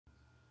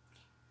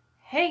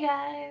Hey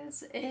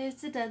guys,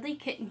 it's a Deadly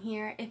Kitten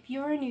here. If you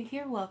are new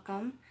here,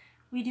 welcome.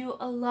 We do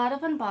a lot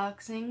of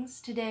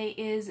unboxings. Today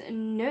is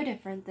no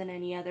different than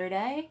any other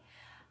day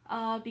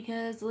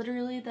because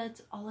literally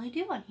that's all I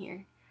do on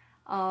here.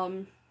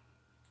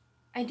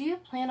 I do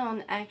plan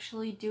on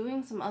actually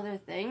doing some other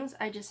things.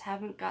 I just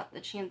haven't got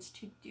the chance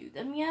to do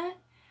them yet.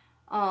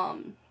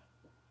 And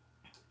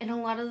a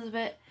lot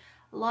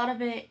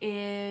of it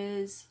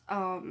is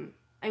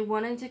I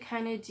wanted to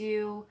kind of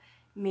do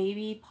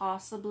maybe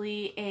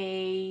possibly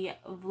a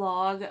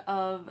vlog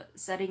of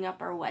setting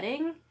up our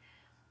wedding,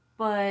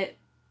 but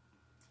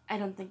I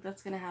don't think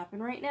that's gonna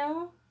happen right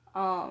now.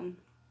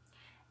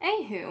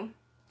 Anywho,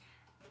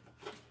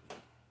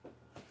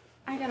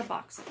 I got a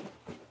box of it.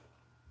 It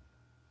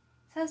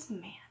says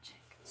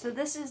magic. So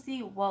this is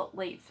the Walt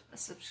Life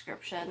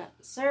subscription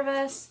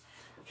service.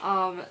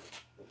 I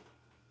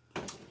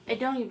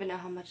don't even know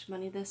how much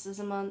money this is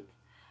a month.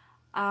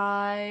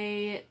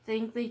 I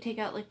think they take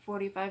out like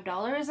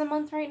 $45 a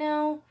month right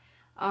now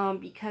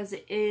because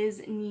it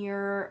is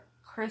near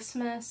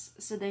Christmas.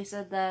 So they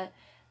said that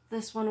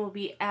this one will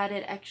be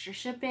added extra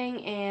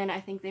shipping, and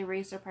I think they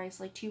raised their price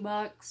like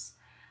 $2.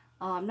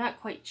 I'm not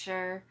quite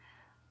sure.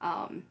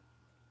 I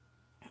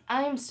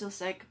am still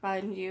sick,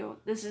 mind you.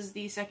 This is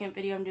the second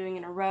video I'm doing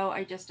in a row.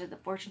 I just did the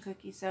fortune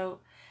cookie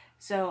soap.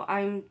 So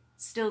I'm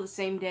still the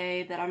same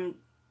day that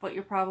but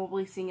you're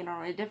probably seeing it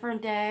on a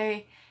different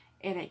day.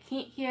 And I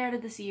can't hear out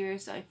of this ear,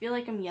 so I feel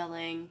like I'm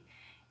yelling.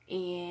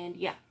 And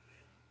yeah.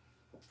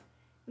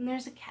 And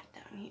there's a cat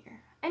down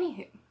here.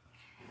 Anywho,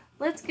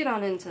 let's get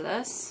on into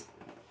this.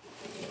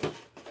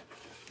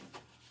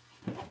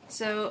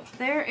 So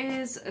there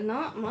is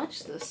not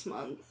much this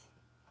month.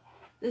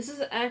 This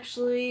is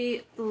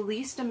actually the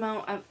least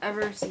amount I've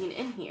ever seen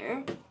in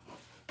here.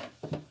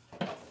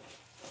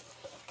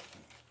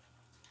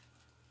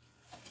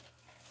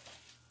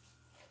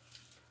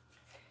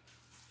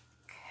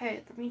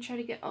 Okay, let me try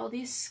to get all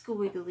these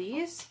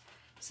squigglies.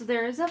 So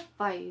there is a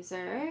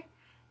visor.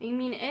 I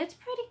mean, it's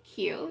pretty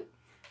cute.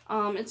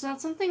 It's not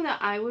something that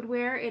I would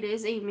wear. It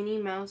is a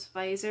Minnie Mouse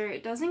visor.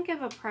 It doesn't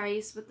give a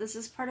price, but this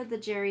is part of the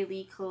Jerry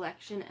Lee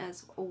collection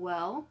as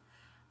well.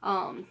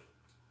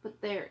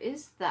 But there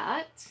is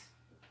that.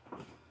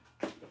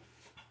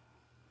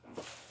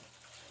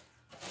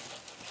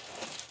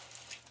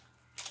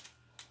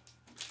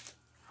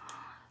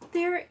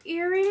 There are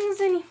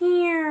earrings in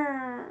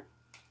here.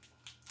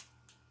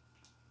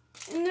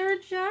 And they're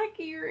Jack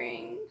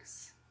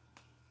earrings.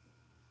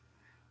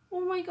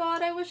 Oh my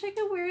god, I wish I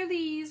could wear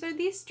these. Are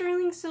these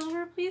sterling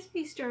silver? Please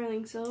be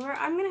sterling silver.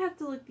 I'm gonna have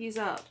to look these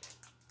up.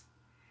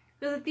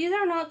 Because if these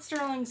are not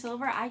sterling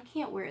silver, I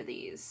can't wear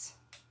these.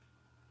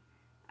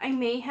 I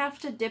may have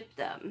to dip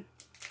them.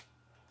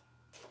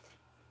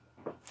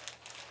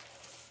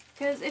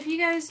 Because if you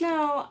guys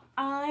know,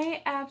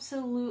 I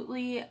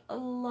absolutely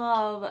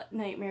love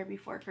Nightmare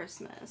Before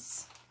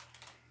Christmas.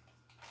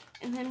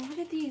 And then what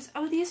are these?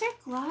 Oh, these are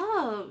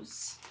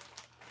gloves.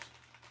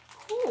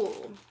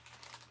 Cool.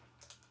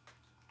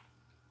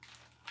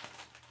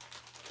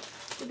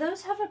 Do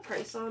those have a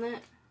price on it?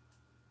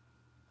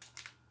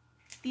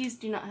 These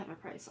do not have a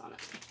price on it.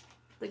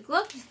 The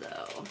gloves,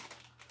 though.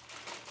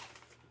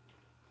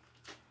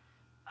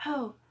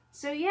 Oh,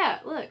 so yeah,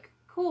 look.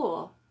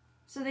 Cool.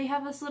 So they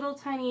have this little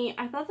tiny,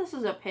 I thought this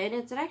was a pin.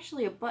 It's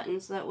actually a button,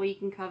 so that way you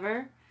can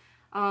cover.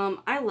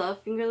 I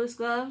love fingerless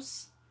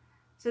gloves.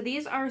 So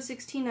these are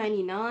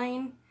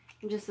 $16.99.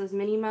 It just says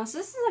Minnie Mouse.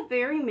 This is a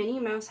very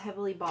Minnie Mouse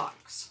heavily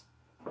box.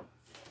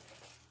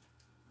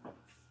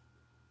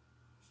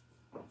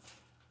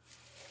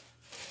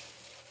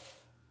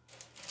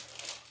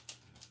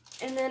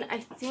 And then I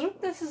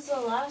think this is the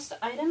last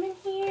item in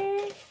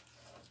here.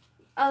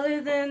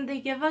 Other than they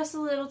give us a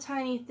little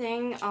tiny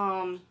thing.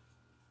 I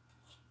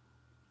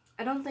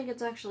don't think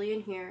it's actually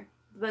in here.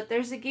 But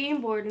there's a game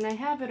board, and I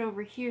have it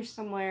over here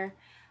somewhere.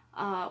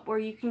 Where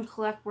you can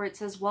collect where it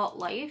says Walt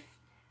Life.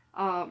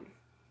 It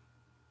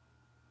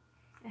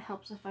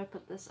helps if I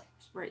put this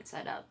right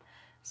side up.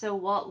 So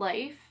Walt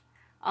Life.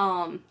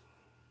 And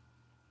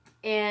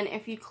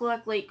if you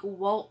collect like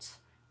Walt,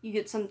 you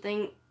get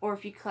something. Or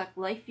if you collect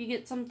Life, you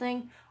get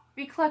something. If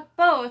you collect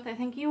both, I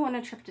think you win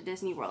a trip to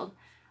Disney World.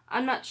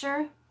 I'm not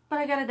sure, but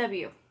I got a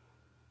W.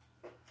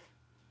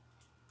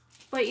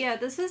 But yeah,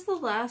 this is the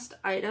last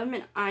item,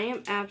 and I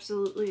am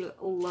absolutely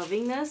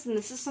loving this. And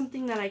this is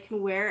something that I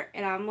can wear,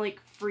 and I'm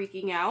like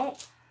freaking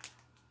out.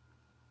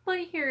 But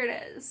here it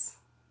is.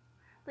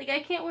 Like, I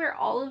can't wear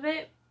all of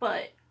it,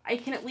 but I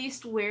can at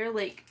least wear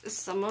like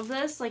some of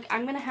this. Like,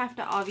 I'm gonna have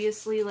to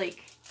obviously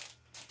like,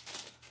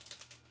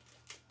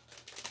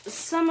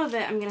 some of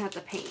it I'm gonna have to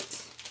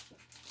paint.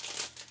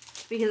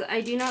 Because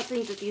I do not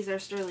think that these are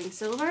sterling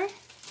silver.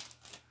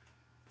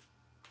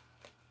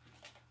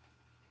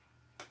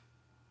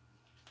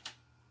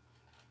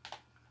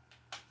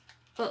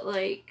 But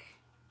like,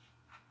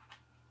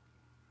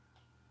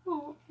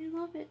 oh, I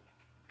love it.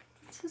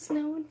 It says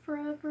now and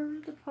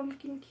forever, the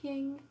Pumpkin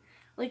King.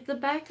 Like the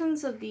back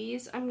ends of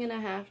these, I'm gonna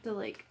have to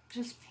like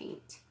just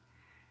paint.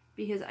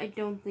 Because I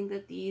don't think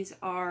that these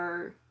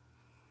are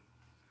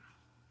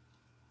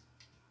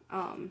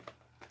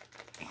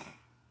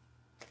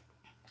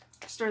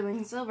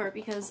sterling silver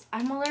because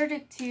I'm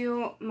allergic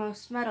to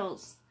most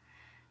metals.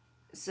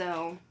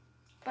 So,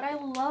 but I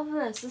love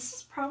this. This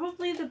is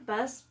probably the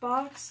best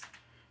box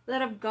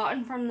that I've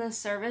gotten from this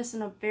service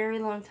in a very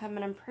long time,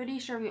 and I'm pretty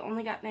sure we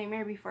only got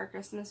Nightmare Before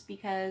Christmas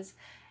because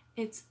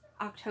it's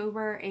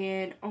October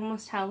and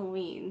almost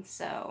Halloween,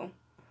 so.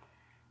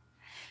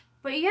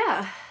 But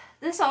yeah,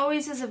 this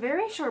always is a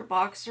very short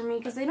box for me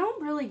because they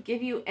don't really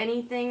give you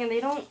anything, and they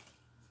don't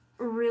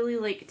really,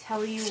 like,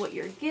 tell you what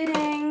you're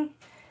getting.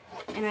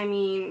 And I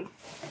mean,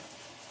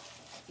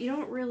 you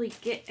don't really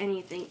get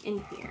anything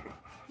in here.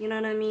 You know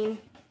what I mean?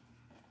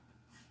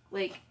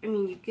 Like, I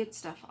mean, you get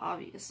stuff,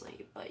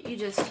 obviously, but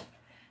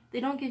they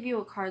don't give you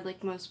a card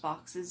like most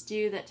boxes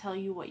do that tell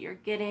you what you're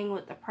getting,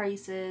 what the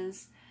price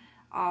is,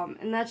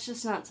 and that's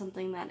just not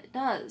something that it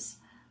does.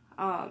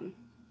 I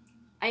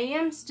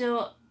am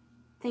still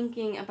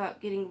thinking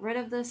about getting rid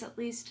of this, at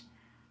least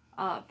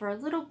for a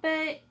little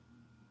bit,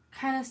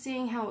 kind of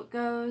seeing how it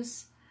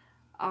goes.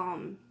 But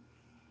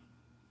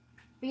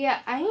yeah,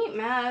 I ain't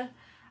mad.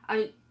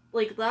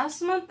 Like,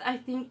 last month, I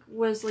think,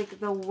 was, like,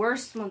 the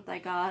worst month I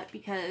got,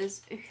 because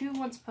who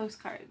wants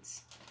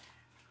postcards?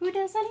 Who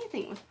does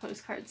anything with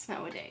postcards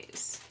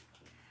nowadays?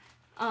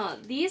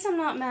 These I'm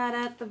not mad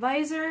at. The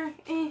visor,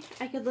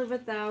 I could live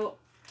without.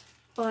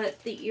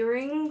 But the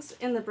earrings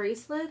and the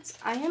bracelets,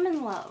 I am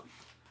in love.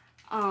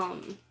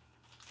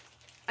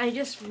 I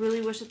just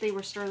really wish that they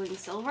were sterling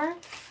silver.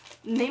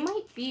 They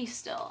might be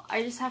still.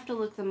 I just have to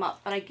look them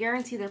up, but I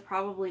guarantee they're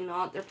probably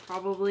not. They're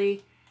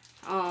probably,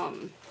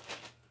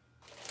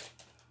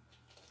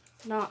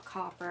 not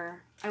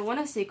copper. I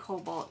want to say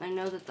cobalt, and I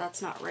know that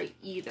that's not right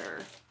either.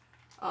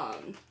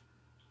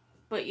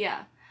 But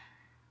yeah,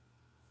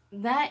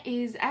 that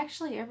is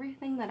actually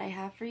everything that I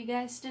have for you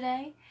guys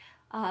today.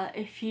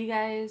 If you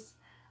guys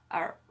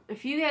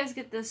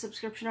get this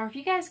subscription, or if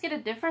you guys get a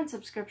different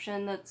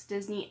subscription that's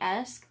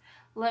Disney-esque,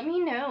 let me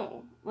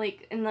know.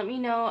 Like, and let me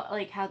know,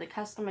 like, how the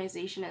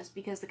customization is,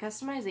 because the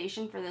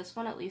customization for this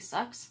one at least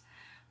sucks.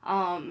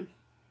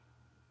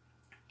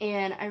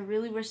 And I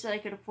really wish that I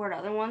could afford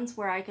other ones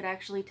where I could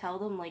actually tell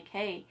them, like,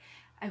 hey,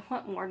 I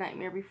want more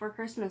Nightmare Before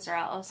Christmas or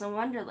Alice in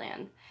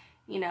Wonderland,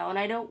 you know, and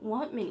I don't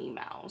want Minnie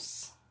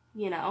Mouse,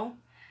 you know.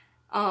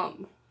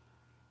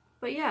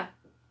 But yeah,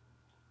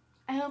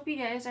 I hope you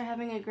guys are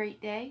having a great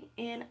day,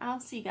 and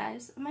I'll see you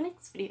guys in my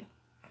next video.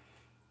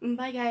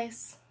 Bye,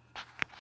 guys.